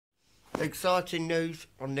Exciting news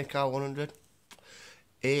on nickhow100.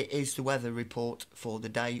 Here is the weather report for the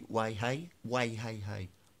day. Way hey.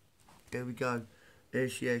 Here we go. There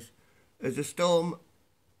she is. There's a storm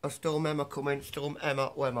Emma coming. Storm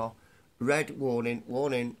Emma, Wemma. Red warning,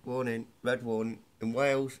 red warning in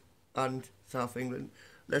Wales and South England.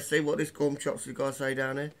 Let's see what this gum chops has got to say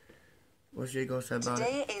down here. What's she got to say about it?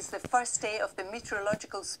 Today is the first day of the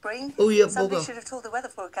meteorological spring. Oh yeah, Somebody bugger. should have told the weather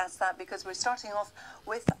forecast that, because we're starting off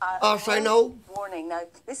with no warning. Now,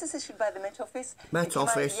 this is issued by the Met Office. Met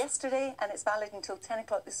Office. Yesterday, and it's valid until 10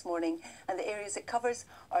 o'clock this morning. And the areas it covers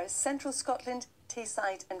are Central Scotland,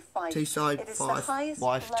 Tayside and Fife. Tayside, It is Fife, the highest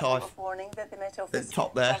Wife, level Tyfe. of warning that the Met Office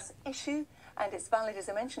top there. has issued. And it's valid, as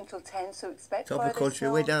I mentioned, till 10, so expect Top of the further country,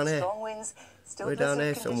 snow, we're down here. strong winds, still We're down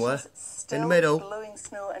here blizzard somewhere. conditions, still In the middle. blowing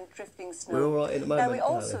snow and drifting snow. We're all right in the moment. Now, we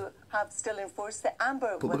also have still in force the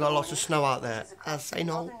amber But we've weather got lots of warning, snow out there. which is across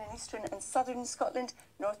northern and eastern and southern Scotland,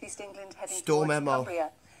 northeast England, heading Storm towards Emma. Cumbria.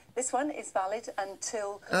 This one is valid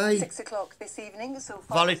until 6 o'clock this evening, so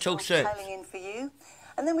Valid till 6. piling in for you.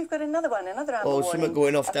 And then we've got another one, another amber Oh, warning. something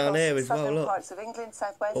going off down across here as well, southern look. parts of England,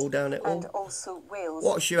 southwest, All down it, all. and also Wales.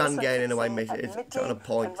 What's your hand This one getting in the way, kicks miss? at It's midday on a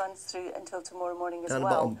point. and runs through until tomorrow morning as Down the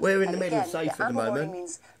well. bottom. We're in the And middle, again, safe at the amber warning moment.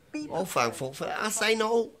 means be Oh, thankful for that. I say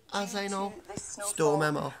no. Storm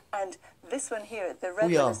Emma. And this one here, the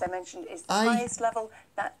red are. one, as I mentioned, is the highest level.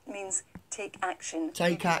 That means take action.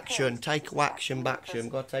 Take action. Take action, baction.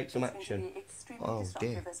 Got to take some It's going action. to be extremely Oh,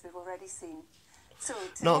 disruptive, dear. as we've already seen. So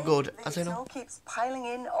Not good. The I say no. snow keeps piling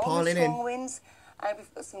in, all Piling the strong in. winds. And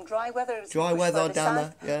we've got some dry weather. Dry weather down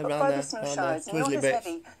there. Yeah, but round further there, snow round showers. there. Not Twizzly as bits.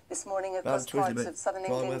 heavy this morning Round across twizzly parts bits. of southern Dry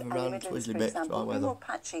England weather, and the round Midlands, twizzly for bits, example. dry A bit weather. more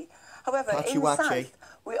patchy. However, Patchy in the watchy. south,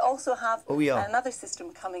 we also have yeah. another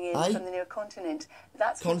system coming in from the near continent.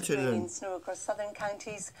 That's going to bring in snow across southern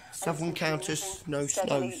counties. Southern counties,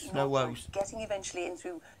 no woes. Getting eventually in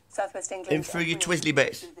through southwest England. In through your twizzly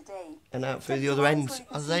bits. And out through the other ends.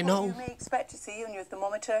 As they know. You may expect to see on your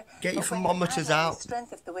thermometer. Get your thermometers out.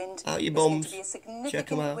 Strength of the wind. Out your bums. Check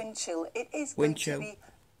them out. Wind chill. It is Wind going chill. to be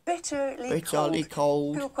bitterly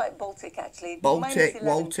cold. Feel quite Baltic actually. Baltic,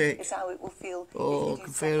 Baltic is how it will feel. Oh, I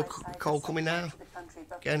can feel cold coming now.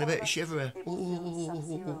 Getting a bit shivery.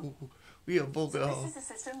 Ooh, we are bugger.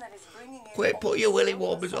 Quick, put your willy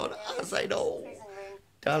warmers on. I say no.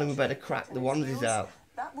 Darling, we better crack the onesies out.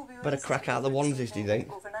 Better crack out the onesies, do you think?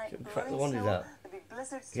 Crack the onesies out.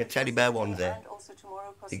 You get teddy bear ones there.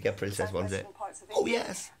 You get princess ones there. Oh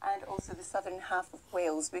yes. And also the southern half of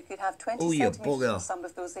Wales. We could have 20 oh, you centimetres bugger. in some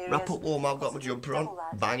of those areas. Wrap up warm, I've got my jumper on.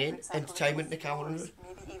 Banging. Entertainment, nickhow100.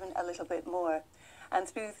 Maybe even a little bit more. And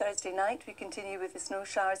through Thursday night, we continue with the snow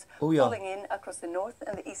showers Oh, yeah. falling in across the north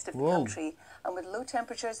and the east of the country. And with low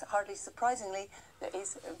temperatures, hardly surprisingly, there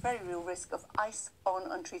is a very real risk of ice on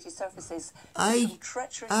untreated surfaces. Some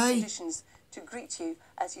treacherous conditions to greet you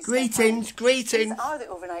as you Greetings. These are the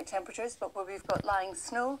overnight temperatures, but where we've got lying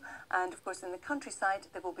snow, and of course in the countryside,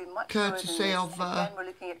 there will be much lower than this. Again, we're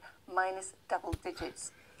looking at minus double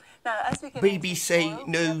digits. Now, as we get BBC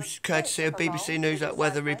News, courtesy of BBC News, that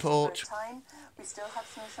weather report. we still have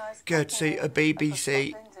snow showers Courtesy of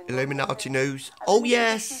BBC Illuminati News. And Oh then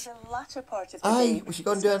yes. the latter part of the day, what's she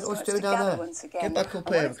gone down? What's doing down there? Get back up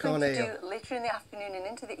here, we can't hear you. Later in the afternoon and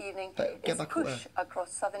into the evening, Get back up push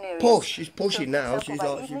across southern areas. Push, she's pushing So, now. for She's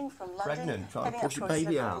example, by like evening from London, pregnant, trying to heading push the across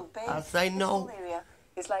baby Liverpool out. Bay, I say this no. whole area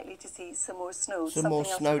is likely to see some more snow. Some more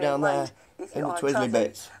Something else snow to bear down in there mind if in you the are twizzly travelling.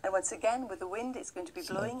 bits. And once again, with the wind, it's going to be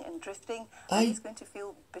blowing and drifting, and it's going to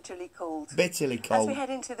feel bitterly cold. Bitterly As cold. we head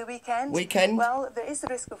into the weekend, well, there is the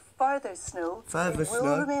risk of further snow. It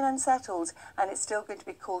will remain unsettled, and it's still going to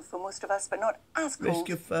be cold for most of us, but not as cold Risk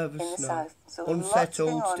of further in the snow. south. So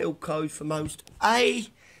Unsettled, still cold for most.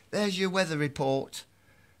 There's your weather report.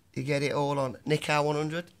 You get it all on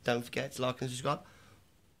nickhow100. Don't forget to like and subscribe.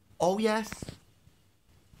 Oh yes.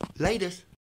 Ladies.